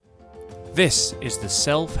This is the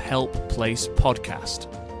Self-Help Place podcast,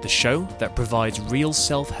 the show that provides real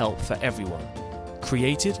self-help for everyone.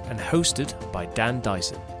 Created and hosted by Dan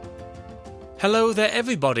Dyson. Hello there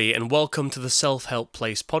everybody and welcome to the Self-Help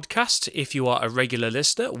Place podcast. If you are a regular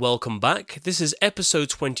listener, welcome back. This is episode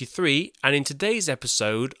 23 and in today's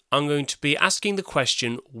episode I'm going to be asking the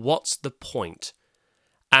question, what's the point?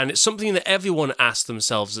 And it's something that everyone asks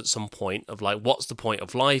themselves at some point of like, what's the point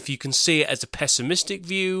of life? You can see it as a pessimistic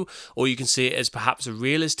view, or you can see it as perhaps a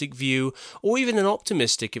realistic view, or even an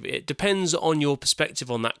optimistic. It depends on your perspective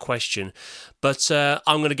on that question. But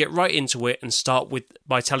I'm going to get right into it and start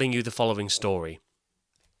by telling you the following story.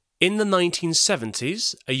 In the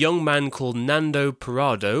 1970s, a young man called Nando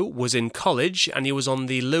Parrado was in college and he was on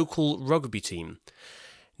the local rugby team.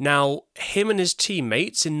 Now, him and his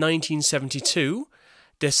teammates in 1972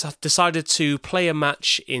 decided to play a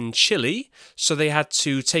match in Chile, so they had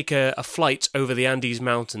to take a flight over the Andes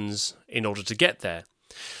Mountains in order to get there.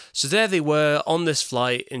 So there they were on this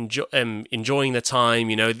flight, enjoying the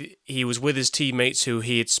time. You know, he was with his teammates who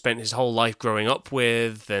he had spent his whole life growing up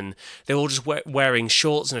with, and they were all just wearing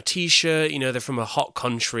shorts and a t-shirt. You know, they're from a hot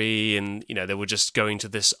country, and you know they were just going to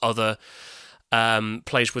this other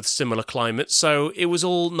place with similar climate, so it was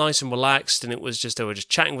all nice and relaxed, and they were just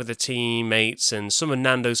chatting with the teammates, and some of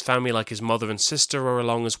Nando's family, like his mother and sister, are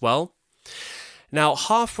along as well. Now,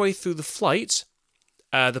 halfway through the flight,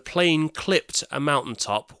 the plane clipped a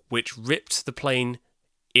mountaintop, which ripped the plane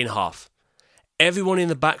in half. Everyone in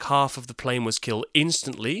the back half of the plane was killed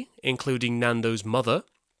instantly, including Nando's mother.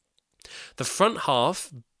 The front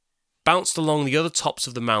half bounced along the other tops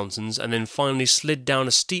of the mountains, and then finally slid down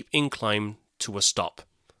a steep incline to a stop.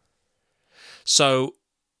 So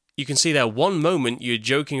you can see there, one moment you're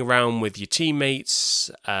joking around with your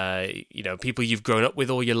teammates, people you've grown up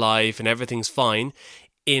with all your life, and everything's fine.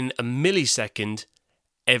 In a millisecond,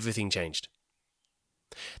 everything changed.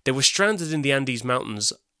 They were stranded in the Andes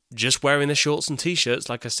Mountains, just wearing their shorts and t-shirts,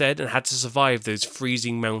 like I said, and had to survive those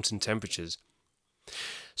freezing mountain temperatures.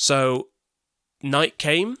 So night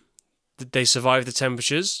came, they survived the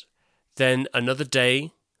temperatures, then another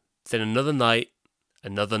day, then another night,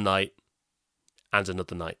 and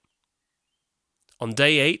another night. On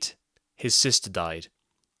day 8, his sister died.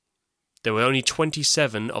 There were only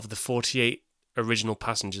 27 of the 48 original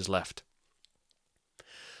passengers left.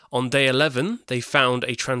 On day 11, they found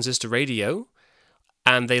a transistor radio,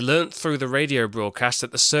 and they learnt through the radio broadcast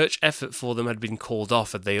that the search effort for them had been called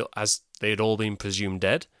off as they had all been presumed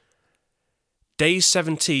dead. Day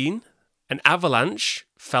 17, an avalanche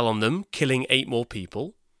fell on them, killing 8 more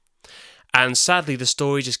people. And sadly, the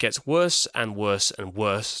story just gets worse and worse and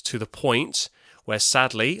worse, to the point where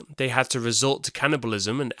sadly they had to resort to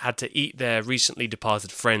cannibalism and had to eat their recently departed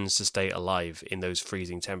friends to stay alive in those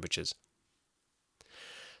freezing temperatures.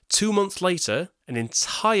 2 months later, an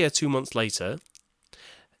entire 2 months later,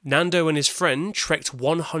 Nando and his friend trekked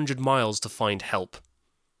 100 miles to find help.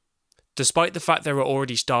 Despite the fact they were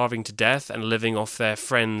already starving to death and living off their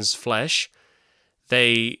friends' flesh,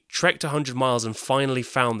 they trekked 100 miles and finally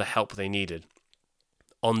found the help they needed.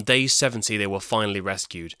 On day 70, they were finally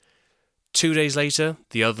rescued. 2 days later,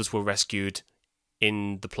 the others were rescued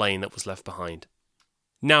in the plane that was left behind.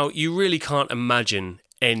 Now, you really can't imagine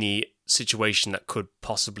any situation that could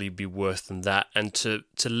possibly be worse than that. And to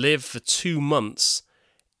live for 2 months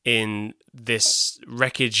in this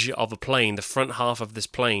wreckage of a plane, the front half of this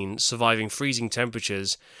plane, surviving freezing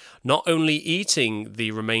temperatures, not only eating the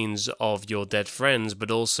remains of your dead friends, but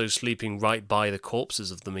also sleeping right by the corpses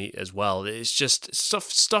of them as well. It's just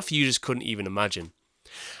stuff you just couldn't even imagine.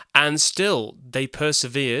 And still, they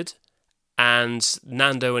persevered, and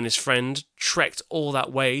Nando and his friend trekked all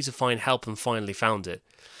that way to find help and finally found it.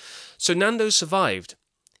 So Nando survived.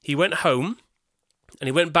 He went home, and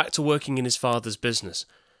he went back to working in his father's business.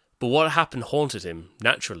 But what happened haunted him,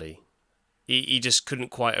 naturally. He just couldn't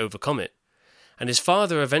quite overcome it. And his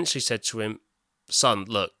father eventually said to him, "Son,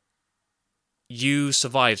 look, you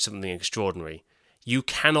survived something extraordinary. You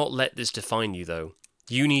cannot let this define you, though.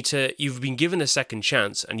 You've been given a second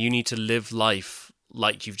chance, and you need to live life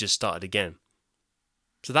like you've just started again."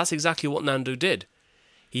 So that's exactly what Nando did.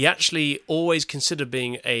 He actually always considered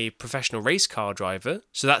being a professional race car driver,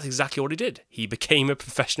 so that's exactly what he did. He became a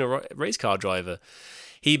professional race car driver.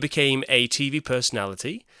 He became a TV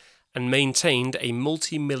personality and maintained a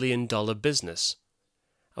multi-million-dollar business.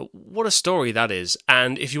 What a story that is.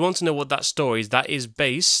 And if you want to know what that story is, that is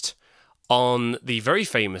based on the very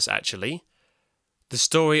famous, actually, the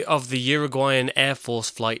story of the Uruguayan Air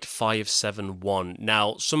Force Flight 571.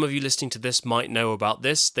 Now, some of you listening to this might know about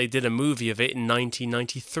this. They did a movie of it in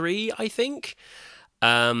 1993, I think.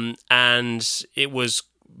 And it was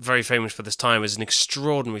very famous for this time as an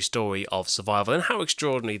extraordinary story of survival, and how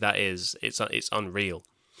extraordinary that is, it's unreal.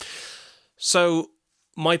 So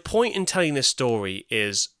my point in telling this story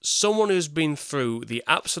is someone who's been through the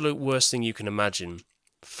absolute worst thing you can imagine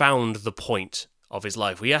found the point of his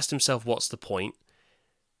life. He asked himself, what's the point?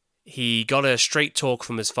 He got a straight talk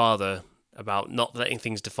from his father about not letting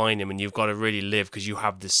things define him, and you've got to really live because you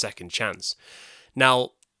have this second chance.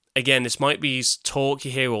 Now, again, this might be talk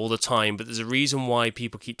you hear all the time, but there's a reason why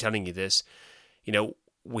people keep telling you this. You know,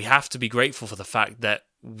 we have to be grateful for the fact that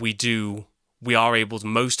we are able to,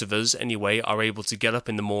 most of us anyway, are able to get up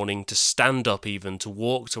in the morning, to stand up even, to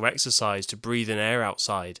walk, to exercise, to breathe in air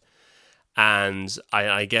outside. And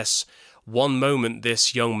I guess one moment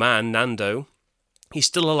this young man, Nando, he's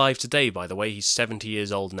still alive today, by the way, he's 70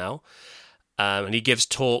 years old now, and he gives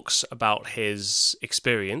talks about his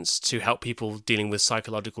experience to help people dealing with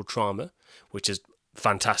psychological trauma, which is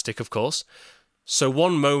fantastic, of course. So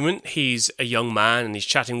one moment, he's a young man and he's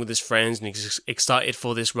chatting with his friends and he's excited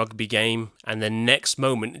for this rugby game, and the next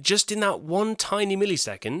moment, just in that one tiny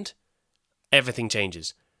millisecond, everything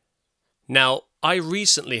changes. Now, I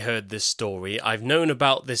recently heard this story. I've known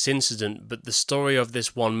about this incident, but the story of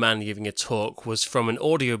this one man giving a talk was from an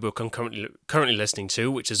audiobook I'm currently listening to,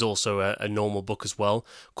 which is also a normal book as well,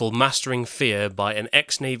 called Mastering Fear by an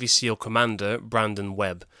ex-Navy SEAL commander, Brandon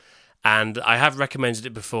Webb. And I have recommended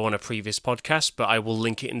it before on a previous podcast, but I will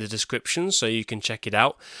link it in the description so you can check it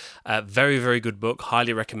out. Very, very good book,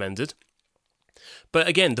 highly recommended. But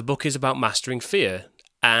again, the book is about mastering fear,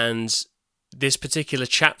 and this particular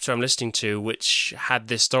chapter I'm listening to, which had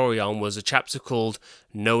this story on, was a chapter called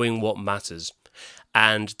Knowing What Matters.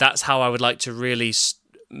 And that's how I would like to really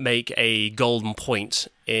make a golden point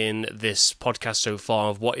in this podcast so far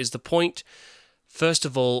of what is the point. First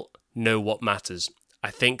of all, know what matters.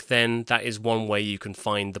 I think then that is one way you can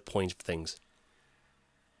find the point of things.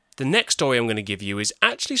 The next story I'm going to give you is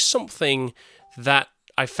actually something that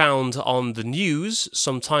I found on the news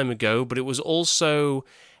some time ago, but it was also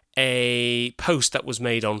a post that was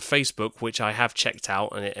made on Facebook, which I have checked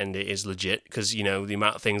out, and it is legit, because, you know, the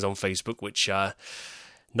amount of things on Facebook which are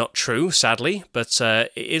not true, sadly, but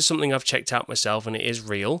it is something I've checked out myself, and it is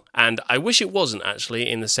real, and I wish it wasn't, actually,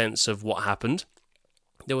 in the sense of what happened.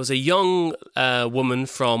 There was a young woman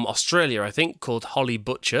from Australia, I think, called Holly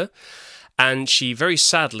Butcher, and she very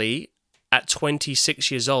sadly, at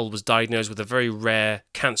 26 years old, was diagnosed with a very rare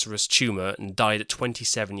cancerous tumour and died at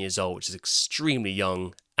 27 years old, which is extremely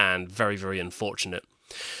young and very, very unfortunate.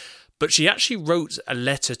 But she actually wrote a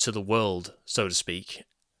letter to the world, so to speak,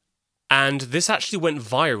 and this actually went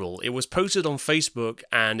viral. It was posted on Facebook,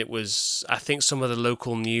 and it was, I think some of the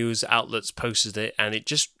local news outlets posted it, and it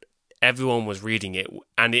just, everyone was reading it,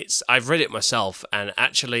 and I've read it myself, and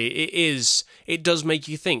actually it does make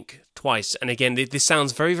you think twice. And again, this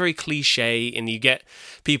sounds very, very cliche, and you get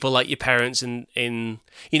people like your parents in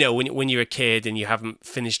you know, when you're a kid and you haven't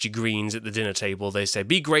finished your greens at the dinner table, they say,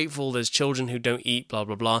 be grateful, there's children who don't eat, blah,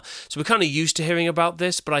 blah, blah. So we're kind of used to hearing about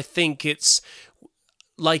this, but I think it's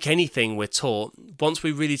like anything we're taught, once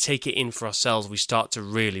we really take it in for ourselves, we start to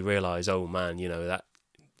really realize, oh man, you know, that,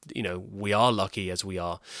 you know, we are lucky as we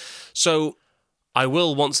are. So I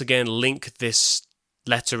will once again link this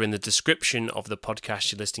letter in the description of the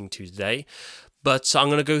podcast you're listening to today, but I'm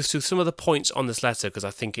going to go through some of the points on this letter because I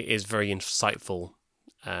think it is very insightful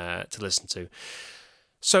to listen to.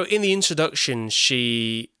 So in the introduction,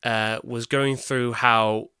 she was going through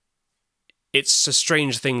how it's a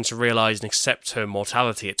strange thing to realize and accept her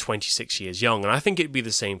mortality at 26 years young, and I think it'd be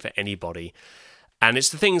the same for anybody. And it's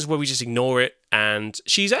the things where we just ignore it. And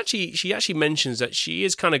she actually mentions that she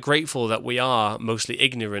is kind of grateful that we are mostly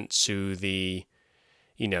ignorant to the,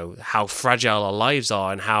 you know, how fragile our lives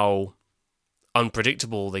are and how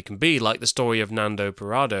unpredictable they can be. Like the story of Nando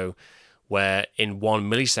Parrado, where in 1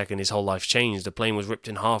 millisecond his whole life changed. The plane was ripped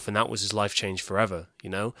in half, and that was his life changed forever.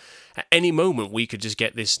 You know, at any moment we could just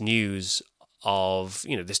get this news of,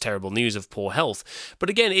 you know, this terrible news of poor health.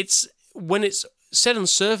 But again, it's when it's said on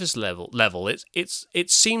surface level,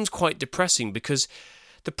 it seems quite depressing, because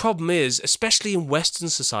the problem is, especially in Western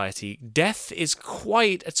society, death is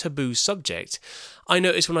quite a taboo subject. I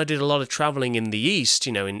noticed when I did a lot of traveling in the East,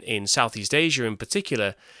 you know, in Southeast Asia in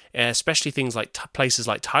particular, especially things like places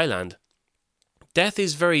like Thailand, death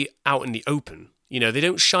is very out in the open. You know, they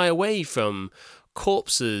don't shy away from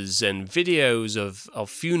corpses and videos of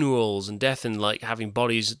funerals and death and like having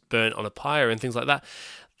bodies burnt on a pyre and things like that.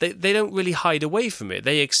 they don't really hide away from it.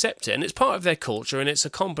 They accept it, and it's part of their culture, and it's a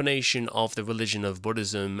combination of the religion of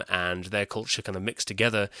Buddhism and their culture kind of mixed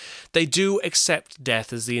together. They do accept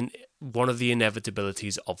death as one of the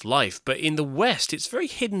inevitabilities of life, but in the West, it's very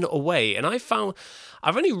hidden away, and I've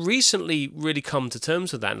only recently really come to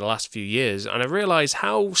terms with that in the last few years, and I realise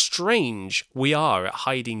how strange we are at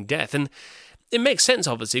hiding death, and it makes sense,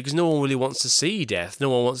 obviously, because no one really wants to see death, no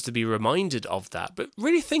one wants to be reminded of that, but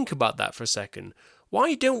really think about that for a second.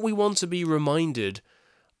 Why don't we want to be reminded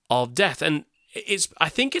of death? And I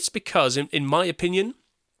think it's because, in my opinion,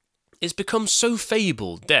 it's become so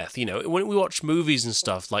fabled, death. You know, when we watch movies and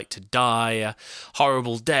stuff like To Die, a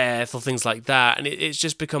Horrible Death, or things like that, and it's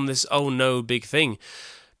just become this, oh no, big thing.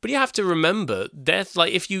 But you have to remember, death,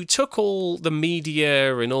 like if you took all the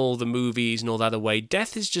media and all the movies and all that away,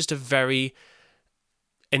 death is just a very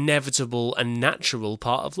inevitable and natural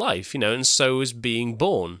part of life, you know, and so is being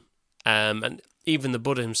born. And even the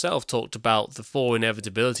Buddha himself talked about the 4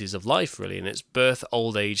 inevitabilities of life, really, and it's birth,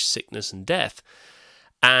 old age, sickness, and death.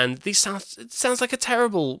 And it sounds like a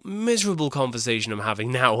terrible, miserable conversation I'm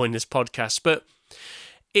having now in this podcast, but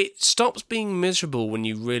it stops being miserable when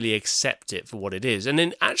you really accept it for what it is. And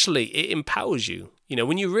then actually, it empowers you. You know,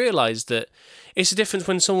 when you realise that it's a difference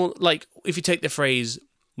when someone, like, if you take the phrase,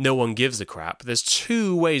 no one gives a crap, there's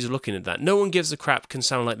 2 ways of looking at that. No one gives a crap can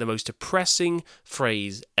sound like the most depressing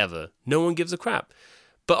phrase ever. No one gives a crap.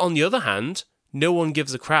 But on the other hand, no one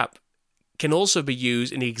gives a crap can also be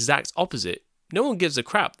used in the exact opposite. No one gives a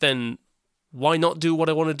crap, then why not do what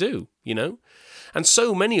I want to do, you know? And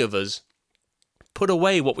so many of us put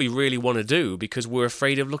away what we really want to do because we're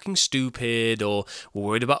afraid of looking stupid, or we're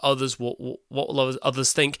worried about others, what will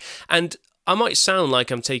others think. And I might sound like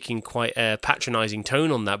I'm taking quite a patronising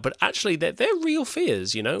tone on that, but actually they're real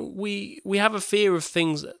fears, you know? We have a fear of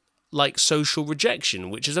things like social rejection,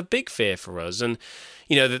 which is a big fear for us. And,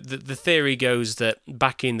 you know, the theory goes that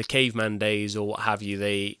back in the caveman days or what have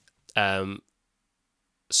you,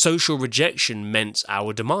 social rejection meant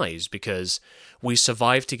our demise because we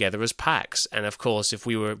survived together as packs. And of course, if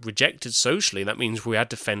we were rejected socially, that means we had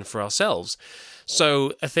to fend for ourselves.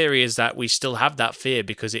 So a theory is that we still have that fear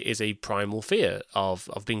because it is a primal fear of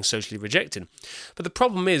being socially rejected. But the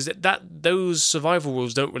problem is that those survival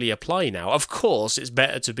rules don't really apply now. Of course, it's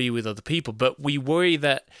better to be with other people, but we worry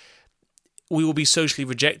that we will be socially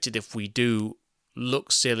rejected if we do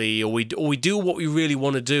look silly or we do what we really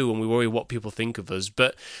want to do, and we worry what people think of us.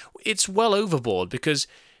 But it's well overboard because,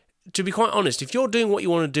 to be quite honest, if you're doing what you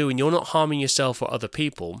want to do and you're not harming yourself or other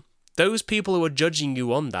people, those people who are judging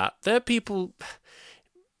you on that, they're people.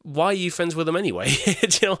 Why are you friends with them anyway? Do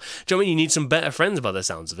you know what I mean? You need some better friends by the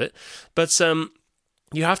sounds of it. But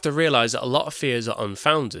you have to realise that a lot of fears are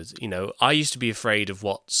unfounded. You know, I used to be afraid of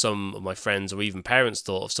what some of my friends or even parents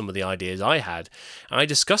thought of some of the ideas I had. And I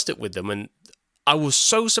discussed it with them, and I was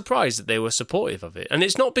so surprised that they were supportive of it. And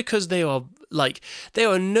it's not because they are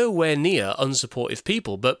nowhere near unsupportive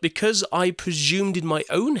people, but because I presumed in my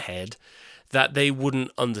own head that they wouldn't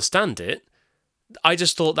understand it. I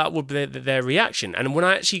just thought that would be their reaction. And when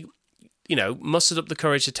I actually, you know, mustered up the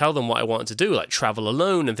courage to tell them what I wanted to do, like travel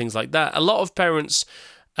alone and things like that, a lot of parents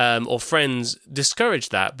or friends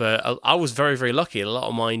discouraged that, but I was very, very lucky. A lot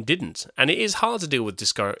of mine didn't. And it is hard to deal with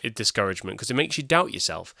discouragement because it makes you doubt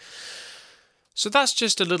yourself. So that's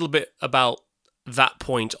just a little bit about that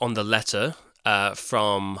point on the letter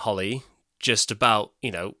from Holly, just about,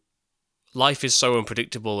 you know, life is so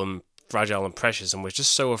unpredictable and fragile and precious, and we're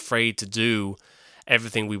just so afraid to do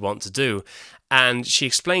everything we want to do. And she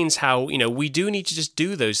explains how, you know, we do need to just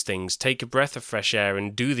do those things, take a breath of fresh air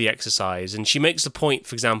and do the exercise. And she makes the point,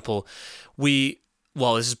 for example, this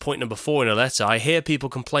is point number 4 in her letter, I hear people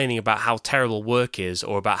complaining about how terrible work is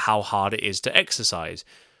or about how hard it is to exercise.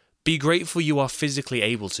 Be grateful you are physically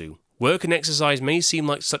able to. Work and exercise may seem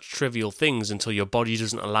like such trivial things until your body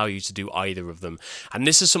doesn't allow you to do either of them. And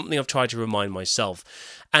this is something I've tried to remind myself.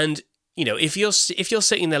 And you know, if you're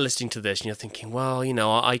sitting there listening to this and you're thinking, well, you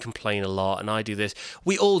know, I complain a lot and I do this.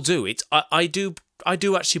 We all do it. I do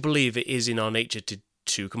actually believe it is in our nature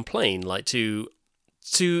to complain, like to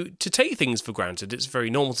take things for granted. It's very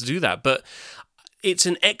normal to do that, but it's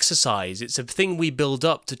an exercise. It's a thing we build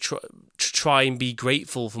up to try and be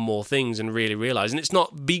grateful for more things and really realize. And it's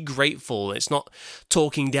not be grateful. It's not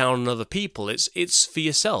talking down on other people. It's for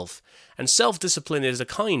yourself. And self-discipline is a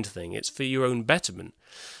kind thing. It's for your own betterment.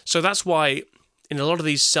 So that's why in a lot of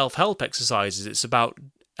these self-help exercises, it's about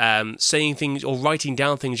saying things or writing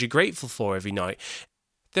down things you're grateful for every night.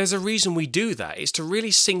 There's a reason we do that. It's to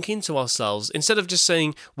really sink into ourselves instead of just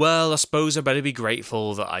saying, well, I suppose I better be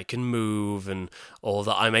grateful that I can move or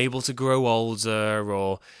that I'm able to grow older,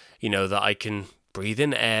 or, you know, that I can breathe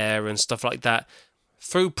in air and stuff like that.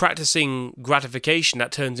 Through practicing gratification,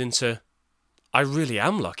 that turns into, I really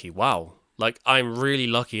am lucky. Wow. Like, I'm really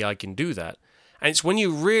lucky I can do that. And it's when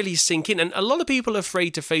you really sink in, and a lot of people are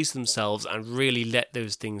afraid to face themselves and really let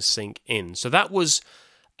those things sink in. So that was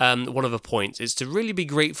one of her points, is to really be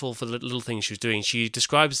grateful for the little things she was doing. She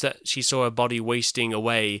describes that she saw her body wasting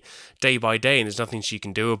away day by day and there's nothing she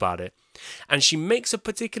can do about it. And she makes a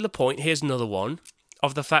particular point, here's another one,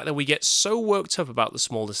 of the fact that we get so worked up about the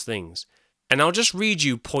smallest things. And I'll just read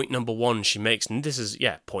you point number 1 she makes, and this is,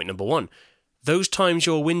 point number 1. Those times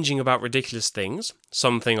you're whinging about ridiculous things,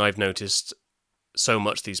 something I've noticed so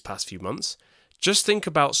much these past few months, just think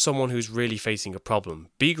about someone who's really facing a problem.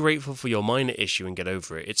 Be grateful for your minor issue and get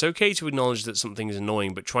over it. It's okay to acknowledge that something is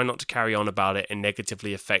annoying, but try not to carry on about it and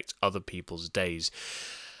negatively affect other people's days.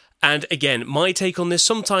 And again, my take on this,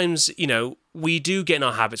 sometimes, we do get in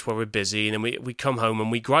our habits where we're busy and then we come home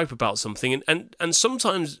and we gripe about something and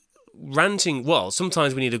sometimes ranting,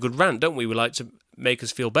 sometimes we need a good rant, don't we? We like to make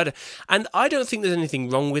us feel better. And I don't think there's anything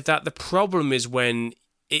wrong with that. The problem is when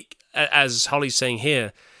it, as Holly's saying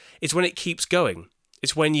here, it's when it keeps going.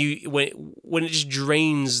 It's when it just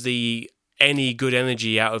drains any good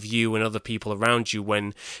energy out of you and other people around you,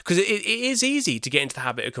 because it is easy to get into the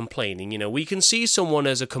habit of complaining. We can see someone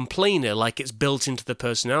as a complainer like it's built into the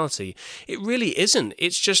personality. It really isn't.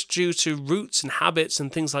 It's just due to roots and habits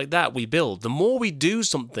and things like that we build. The more we do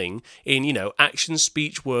something in, action,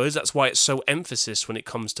 speech, words, that's why it's so emphasized when it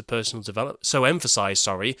comes to personal development.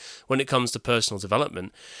 When it comes to personal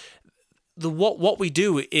development. What we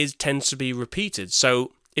do tends to be repeated.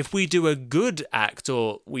 So if we do a good act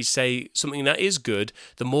or we say something that is good,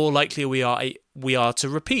 the more likely we are to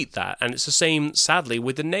repeat that. And it's the same, sadly,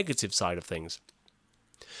 with the negative side of things.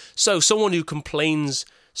 So someone who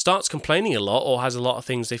starts complaining a lot or has a lot of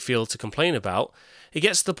things they feel to complain about, it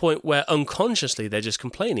gets to the point where unconsciously they're just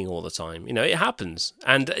complaining all the time. It happens.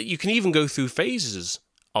 And you can even go through phases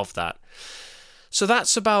of that. So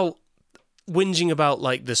that's about whinging about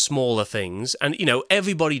like the smaller things. And,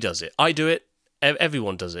 everybody does it. I do it.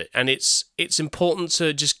 Everyone does it, and it's important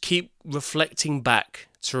to just keep reflecting back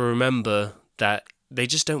to remember that they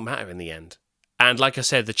just don't matter in the end. And like I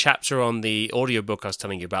said, the chapter on the audiobook I was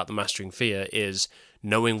telling you about, The Mastering Fear, is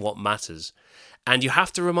knowing what matters. And you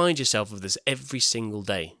have to remind yourself of this every single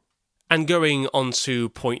day. And going on to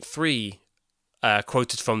point 3,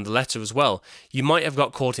 quoted from the letter as well, you might have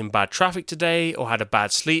got caught in bad traffic today or had a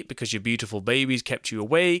bad sleep because your beautiful babies kept you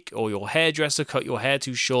awake, or your hairdresser cut your hair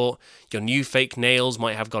too short, your new fake nails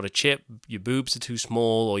might have got a chip, your boobs are too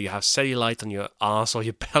small, or you have cellulite on your arse, or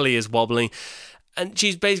your belly is wobbling. And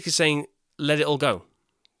she's basically saying, let it all go.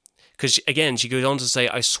 Because again, she goes on to say,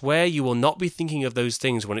 I swear you will not be thinking of those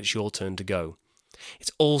things when it's your turn to go.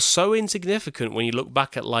 It's all so insignificant when you look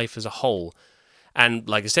back at life as a whole. And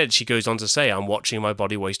like I said, she goes on to say, I'm watching my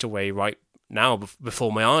body waste away right now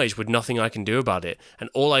before my eyes with nothing I can do about it. And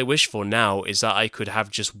all I wish for now is that I could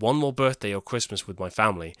have just one more birthday or Christmas with my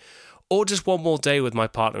family. Or just one more day with my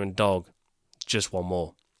partner and dog. Just one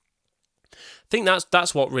more. I think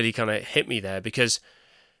that's what really kind of hit me there, because,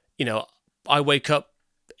 I wake up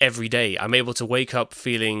every day. I'm able to wake up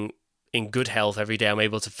feeling in good health every day. I'm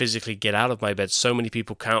able to physically get out of my bed. So many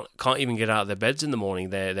people can't even get out of their beds in the morning.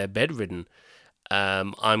 They're bedridden.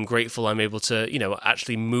 I'm grateful I'm able to,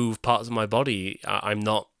 actually move parts of my body. I'm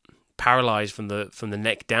not paralyzed from the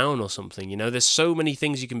neck down or something. There's so many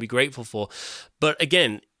things you can be grateful for. But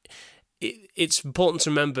again, it's important to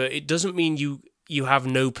remember, it doesn't mean you have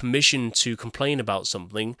no permission to complain about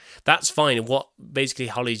something. That's fine. What basically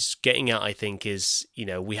Holly's getting at, I think, is,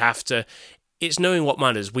 we have to, it's knowing what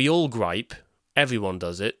matters. We all gripe. Everyone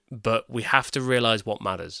does it. But we have to realize what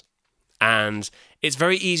matters. And it's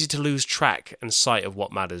very easy to lose track and sight of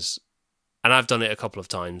what matters. And I've done it a couple of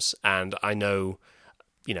times. And I know,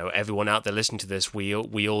 everyone out there listening to this, we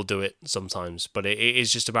all do it sometimes. But it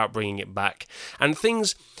is just about bringing it back. And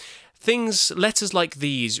letters like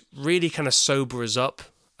these really kind of sober us up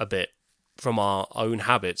a bit from our own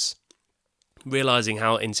habits, realizing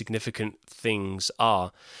how insignificant things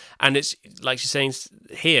are. And it's like she's saying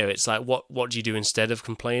here, it's like, what do you do instead of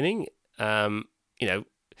complaining?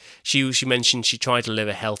 She mentioned she tried to live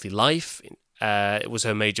a healthy life. It was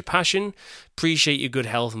her major passion. Appreciate your good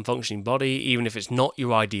health and functioning body, even if it's not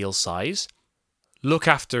your ideal size. Look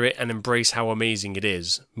after it and embrace how amazing it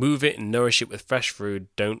is. Move it and nourish it with fresh food.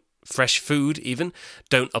 Don't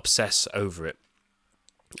obsess over it.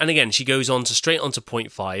 And again, she goes on to straight on to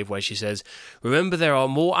point 5, where she says, remember there are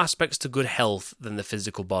more aspects to good health than the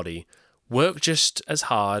physical body. Work just as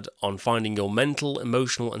hard on finding your mental,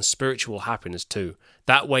 emotional, and spiritual happiness too.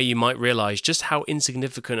 That way you might realise just how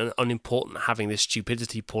insignificant and unimportant having this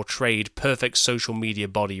stupidity portrayed perfect social media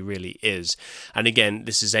body really is. And again,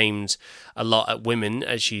 this is aimed a lot at women,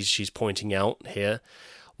 as she's pointing out here.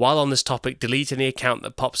 While on this topic, delete any account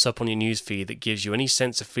that pops up on your newsfeed that gives you any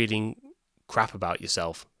sense of feeling crap about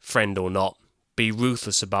yourself, friend or not. Be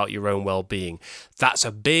ruthless about your own well-being. That's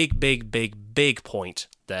a big point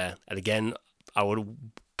there. And again, I would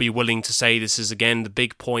be willing to say this is again the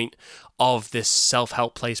big point of this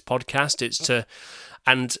Self-Help Place podcast.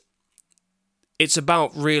 It's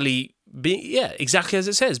about really being, exactly as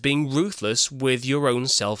it says, being ruthless with your own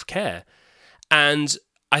self-care. And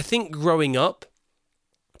I think growing up,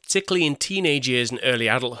 particularly in teenage years and early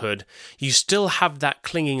adulthood, you still have that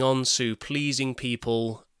clinging on to pleasing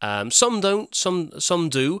people. Some don't, some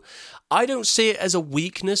do. I don't see it as a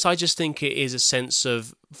weakness. I just think it is a sense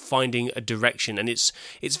of finding a direction. And it's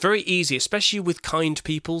very easy, especially with kind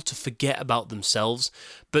people, to forget about themselves.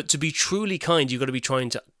 But to be truly kind, you've got to be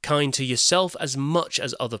kind to yourself as much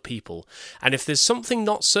as other people. And if there's something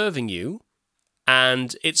not serving you,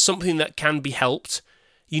 and it's something that can be helped,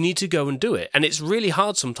 you need to go and do it. And it's really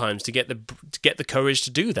hard sometimes to get the courage to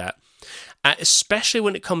do that. Especially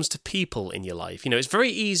when it comes to people in your life. It's very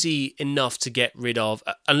easy enough to get rid of,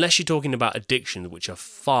 unless you're talking about addiction, which are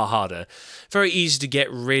far harder, very easy to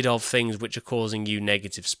get rid of things which are causing you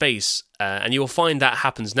negative space. And you'll find that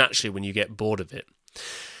happens naturally when you get bored of it.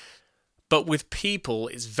 But with people,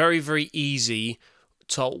 it's very, very easy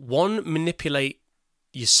to, one, manipulate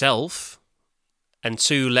yourself, and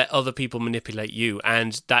two, let other people manipulate you.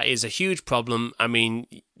 And that is a huge problem. I mean,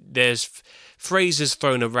 there's phrases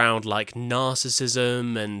thrown around like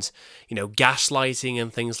narcissism and, gaslighting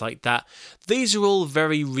and things like that. These are all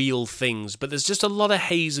very real things, but there's just a lot of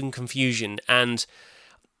haze and confusion. And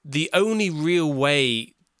the only real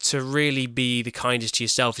way to really be the kindest to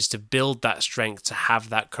yourself is to build that strength, to have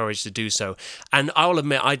that courage to do so. And I'll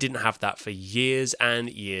admit, I didn't have that for years and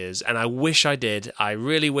years, and I wish I did. I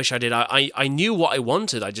really wish I did. I knew what I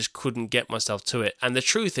wanted, I just couldn't get myself to it. And the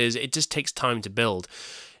truth is, it just takes time to build.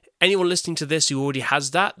 Anyone listening to this who already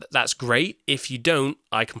has that, that's great. If you don't,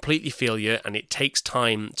 I completely feel you, and it takes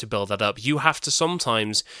time to build that up. You have to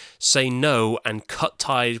sometimes say no and cut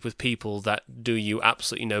ties with people that do you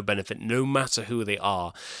absolutely no benefit, no matter who they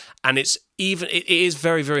are. And it is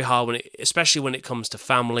very, very hard, especially when it comes to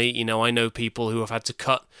family. I know people who have had to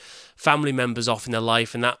cut family members off in their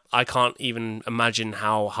life, and that I can't even imagine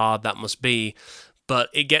how hard that must be. But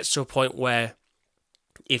it gets to a point where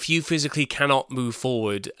if you physically cannot move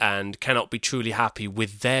forward and cannot be truly happy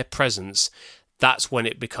with their presence, that's when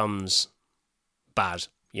it becomes bad,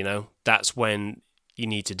 That's when you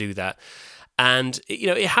need to do that. And,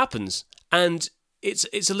 it happens. And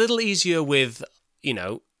it's a little easier with,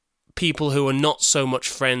 people who are not so much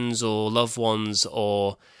friends or loved ones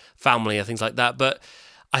or family or things like that. But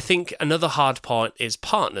I think another hard part is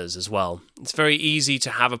partners as well. It's very easy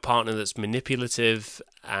to have a partner that's manipulative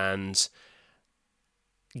and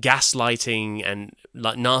gaslighting and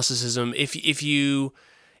like narcissism. If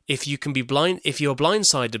you can be blind, if you're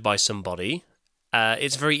blindsided by somebody,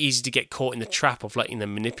 it's very easy to get caught in the trap of letting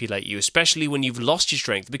them manipulate you, especially when you've lost your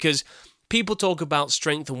strength. Because people talk about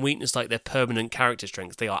strength and weakness like they're permanent character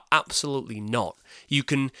strengths. They are absolutely not.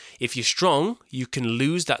 If you're strong, you can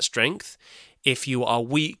lose that strength. If you are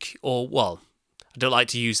weak, I don't like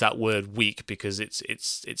to use that word weak because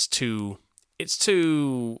it's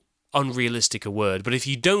too unrealistic a word, but if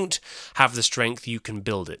you don't have the strength, you can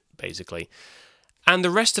build it, basically. And the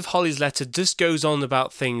rest of Holly's letter just goes on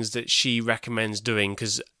about things that she recommends doing,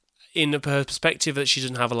 because in her perspective that she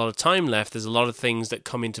doesn't have a lot of time left, there's a lot of things that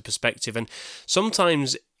come into perspective, and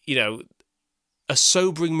sometimes, a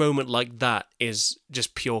sobering moment like that is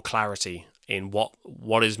just pure clarity in what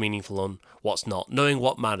is meaningful and what's not, knowing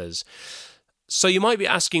what matters. So you might be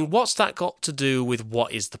asking, what's that got to do with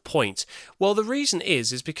what is the point? Well, the reason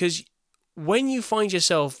is because when you find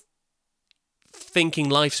yourself thinking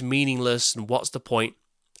life's meaningless and what's the point,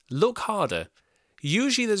 look harder.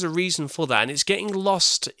 Usually there's a reason for that, and it's getting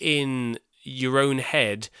lost in your own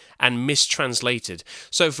head and mistranslated.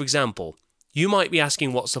 So, for example, you might be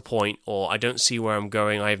asking, what's the point? Or I don't see where I'm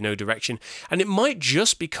going, I have no direction. And it might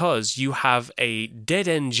just because you have a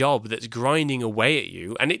dead-end job that's grinding away at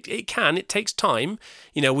you. And it takes time.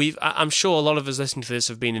 I'm sure a lot of us listening to this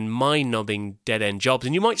have been in mind-numbing dead-end jobs,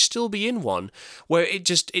 and you might still be in one where it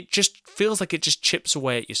just feels like it just chips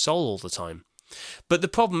away at your soul all the time. But the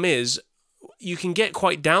problem is, you can get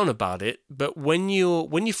quite down about it, but when you're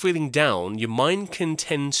feeling down, your mind can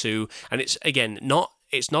tend to, and it's, again, not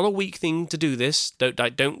it's not a weak thing to do this.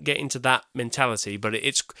 Don't get into that mentality, but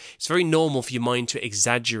it's very normal for your mind to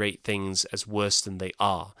exaggerate things as worse than they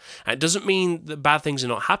are. And it doesn't mean that bad things are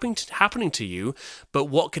not happening to you, but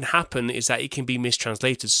what can happen is that it can be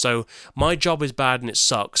mistranslated. So my job is bad and it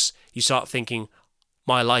sucks. You start thinking,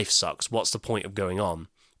 my life sucks. What's the point of going on?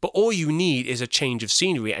 But all you need is a change of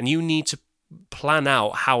scenery, and you need to plan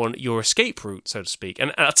out your escape route, so to speak.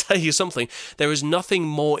 And I'll tell you something, there is nothing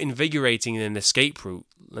more invigorating than an escape route,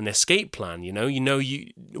 an escape plan,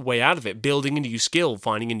 you way out of it, building a new skill,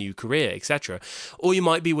 finding a new career, etc. Or you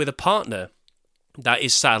might be with a partner that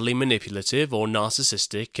is sadly manipulative or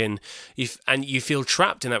narcissistic, and you feel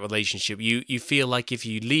trapped in that relationship. You feel like if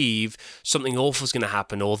you leave, something awful is going to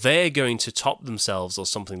happen, or they're going to top themselves, or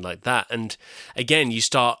something like that. And again, you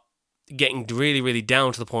start getting really, really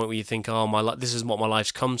down to the point where you think, oh, this is what my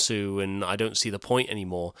life's come to, and I don't see the point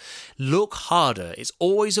anymore. Look harder. There's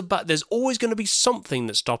always going to be something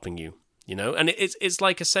that's stopping you, And it's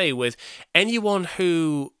like I say, with anyone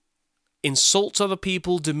who insults other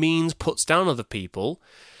people, demeans, puts down other people,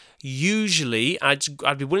 usually,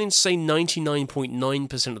 I'd be willing to say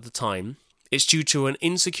 99.9% of the time, it's due to an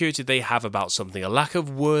insecurity they have about something, a lack of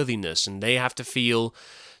worthiness, and they have to feel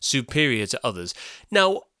superior to others.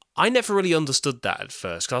 Now, I never really understood that at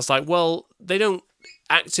first, because I was like, well, they don't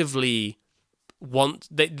actively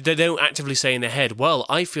they don't actively say in their head, well,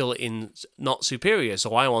 I feel not superior,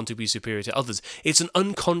 so I want to be superior to others. It's an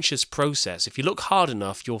unconscious process. If you look hard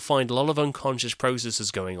enough, you'll find a lot of unconscious processes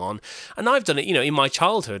going on. And I've done it, in my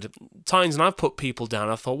childhood, times when I've put people down,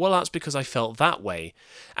 I thought, well, that's because I felt that way.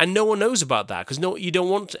 And no one knows about that, because you don't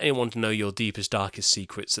want anyone to know your deepest, darkest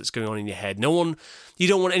secrets that's going on in your head. You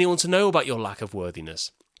don't want anyone to know about your lack of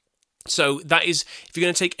worthiness. So that is, if you're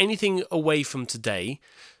going to take anything away from today,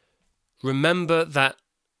 remember that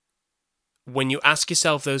when you ask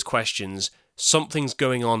yourself those questions, something's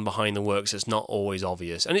going on behind the works that's not always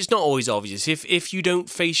obvious. And it's not always obvious. If you don't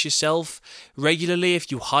face yourself regularly,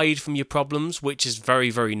 if you hide from your problems, which is very,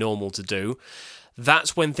 very normal to do,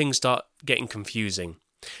 that's when things start getting confusing.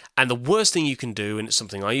 And the worst thing you can do, and it's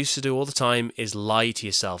something I used to do all the time, is lie to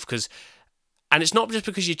yourself. And it's not just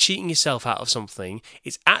because you're cheating yourself out of something,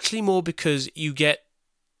 it's actually more because you get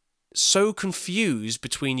so confused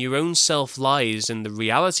between your own self-lies and the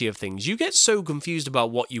reality of things. You get so confused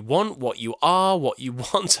about what you want, what you are, what you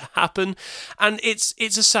want to happen, and it's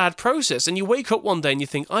a sad process. And you wake up one day and you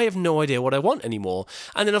think, I have no idea what I want anymore.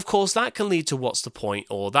 And then, of course, that can lead to what's the point,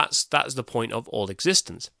 or that's the point of all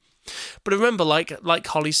existence. But remember, like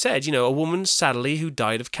Holly said, a woman, sadly, who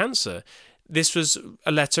died of cancer. This was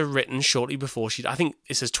a letter written shortly before I think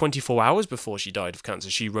it says 24 hours before she died of cancer.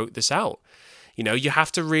 She wrote this out. You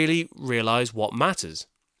have to really realize what matters.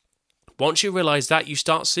 Once you realize that, you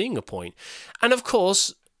start seeing a point. And of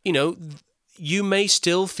course, you may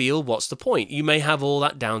still feel, what's the point? You may have all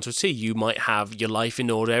that down to a T. You might have your life in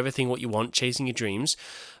order, everything what you want, chasing your dreams.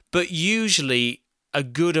 But usually a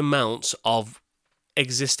good amount of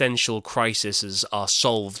existential crises are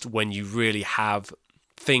solved when you really have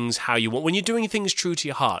things how you want, when you're doing things true to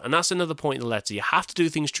your heart. And that's another point in the letter. You have to do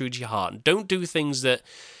things true to your heart. And don't do things that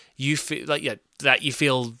you feel that you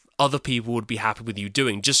feel other people would be happy with you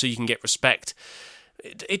doing just so you can get respect.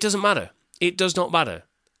 It doesn't matter. It does not matter.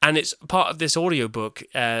 And it's part of this audiobook,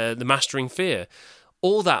 The Mastering Fear.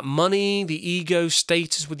 All that money, the ego,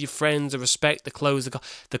 status with your friends, the respect, the clothes,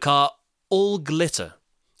 the car, all glitter.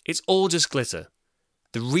 It's all just glitter.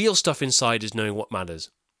 The real stuff inside is knowing what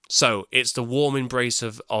matters. So it's the warm embrace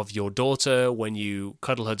of your daughter when you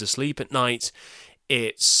cuddle her to sleep at night.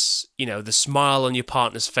 It's, the smile on your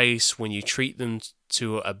partner's face when you treat them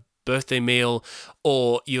to a birthday meal,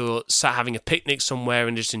 or you're sat having a picnic somewhere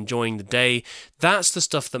and just enjoying the day. That's the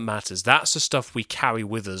stuff that matters. That's the stuff we carry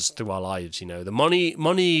with us through our lives. The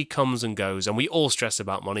money comes and goes, and we all stress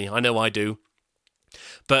about money. I know I do.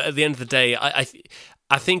 But at the end of the day,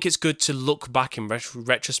 I think it's good to look back in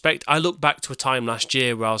retrospect. I look back to a time last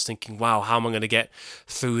year where I was thinking, wow, how am I going to get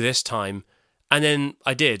through this time? And then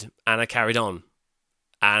I did, and I carried on,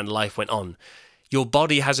 and life went on. Your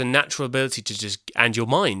body has a natural ability and your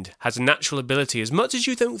mind has a natural ability, as much as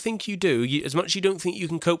you don't think you do, as much as you don't think you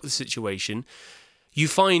can cope with the situation, you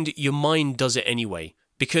find your mind does it anyway,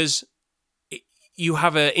 because you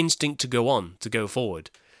have an instinct to go on, to go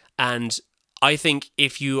forward. And I think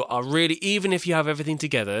if you are really, even if you have everything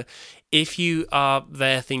together, if you are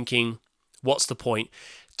there thinking, what's the point?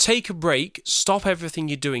 Take a break, stop everything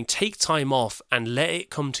you're doing, take time off and let it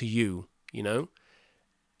come to you,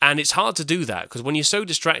 And it's hard to do that because when you're so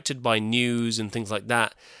distracted by news and things like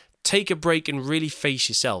that, take a break and really face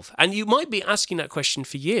yourself. And you might be asking that question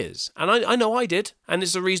for years. And I know I did. And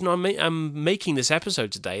it's the reason I'm making this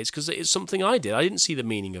episode today. It's because it's something I did. I didn't see the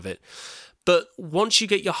meaning of it. But once you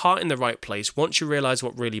get your heart in the right place, once you realize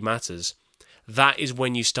what really matters, that is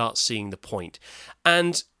when you start seeing the point.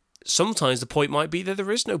 And sometimes the point might be that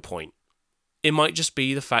there is no point. It might just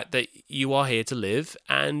be the fact that you are here to live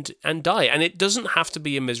and die. And it doesn't have to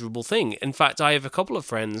be a miserable thing. In fact, I have a couple of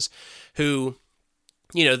friends who,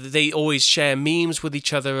 they always share memes with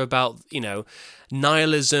each other about,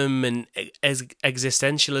 nihilism and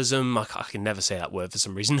existentialism. I can never say that word for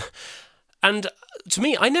some reason. And to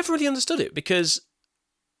me, I never really understood it because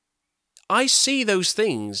I see those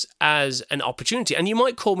things as an opportunity. And you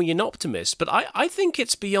might call me an optimist, but I think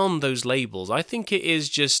it's beyond those labels. I think it is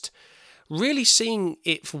just really seeing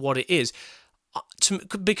it for what it is.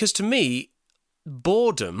 Because to me,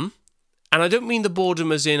 boredom, and I don't mean the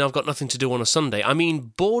boredom as in I've got nothing to do on a Sunday, I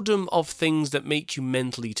mean boredom of things that make you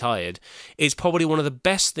mentally tired is probably one of the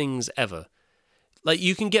best things ever. Like,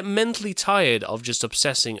 you can get mentally tired of just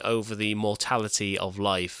obsessing over the mortality of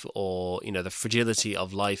life or, the fragility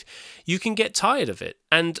of life. You can get tired of it.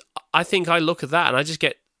 And I think I look at that and I just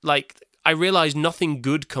get, I realize nothing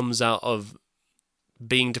good comes out of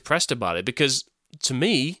being depressed about it, because to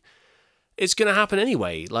me, it's going to happen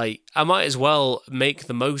anyway. I might as well make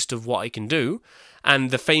the most of what I can do. And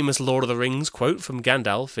the famous Lord of the Rings quote from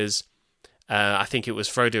Gandalf is, I think it was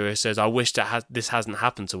Frodo who says, "I wish that this hasn't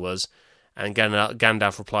happened to us." And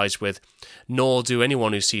Gandalf replies with, "Nor do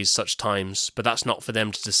anyone who sees such times, but that's not for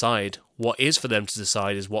them to decide. What is for them to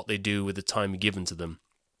decide is what they do with the time given to them."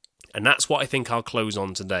 And that's what I think I'll close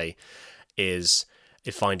on today, is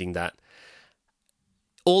finding that.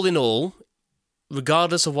 All in all,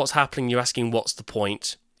 regardless of what's happening, you're asking what's the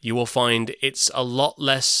point, you will find it's a lot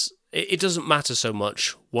less, it doesn't matter so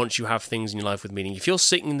much once you have things in your life with meaning. If you're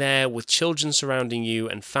sitting there with children surrounding you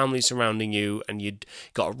and family surrounding you and you've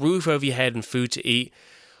got a roof over your head and food to eat,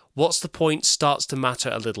 what's the point starts to matter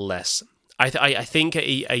a little less. I think at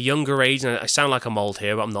a younger age, and I sound like I'm old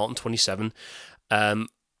here, but I'm not, I'm 27,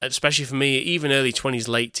 especially for me, even early 20s,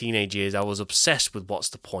 late teenage years, I was obsessed with what's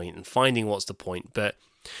the point and finding what's the point. But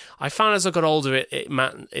I found as I got older, it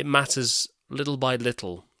matters little by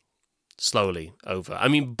little, slowly over. I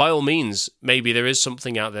mean, by all means, maybe there is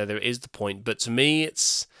something out there is the point. But to me,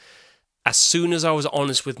 it's as soon as I was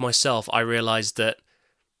honest with myself, I realized that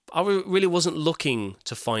I really wasn't looking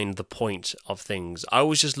to find the point of things. I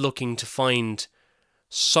was just looking to find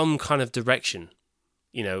some kind of direction.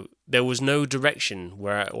 There was no direction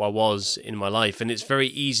where I was in my life, and it's very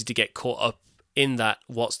easy to get caught up in that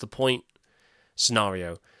what's the point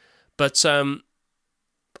scenario. But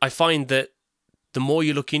I find that the more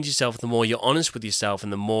you look into yourself, the more you're honest with yourself,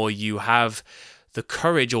 and the more you have the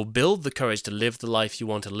courage or build the courage to live the life you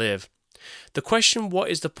want to live. The question, what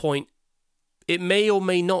is the point? It may or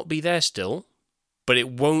may not be there still, but it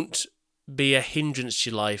won't be a hindrance to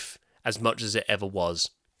your life as much as it ever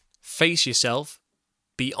was. Face yourself,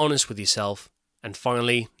 be honest with yourself, and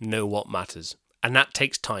finally know what matters. And that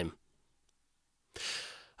takes time.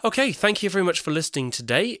 Okay, thank you very much for listening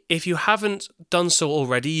today. If you haven't done so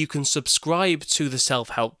already, you can subscribe to The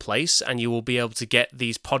Self-Help Place and you will be able to get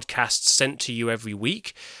these podcasts sent to you every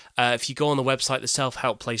week. If you go on the website,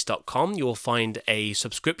 theselfhelpplace.com, you will find a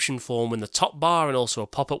subscription form in the top bar and also a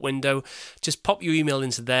pop-up window. Just pop your email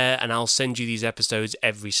into there and I'll send you these episodes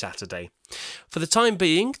every Saturday. For the time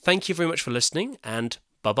being, thank you very much for listening and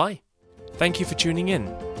bye-bye. Thank you for tuning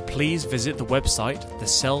in. Please visit the website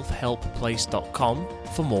theselfhelpplace.com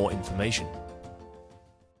for more information.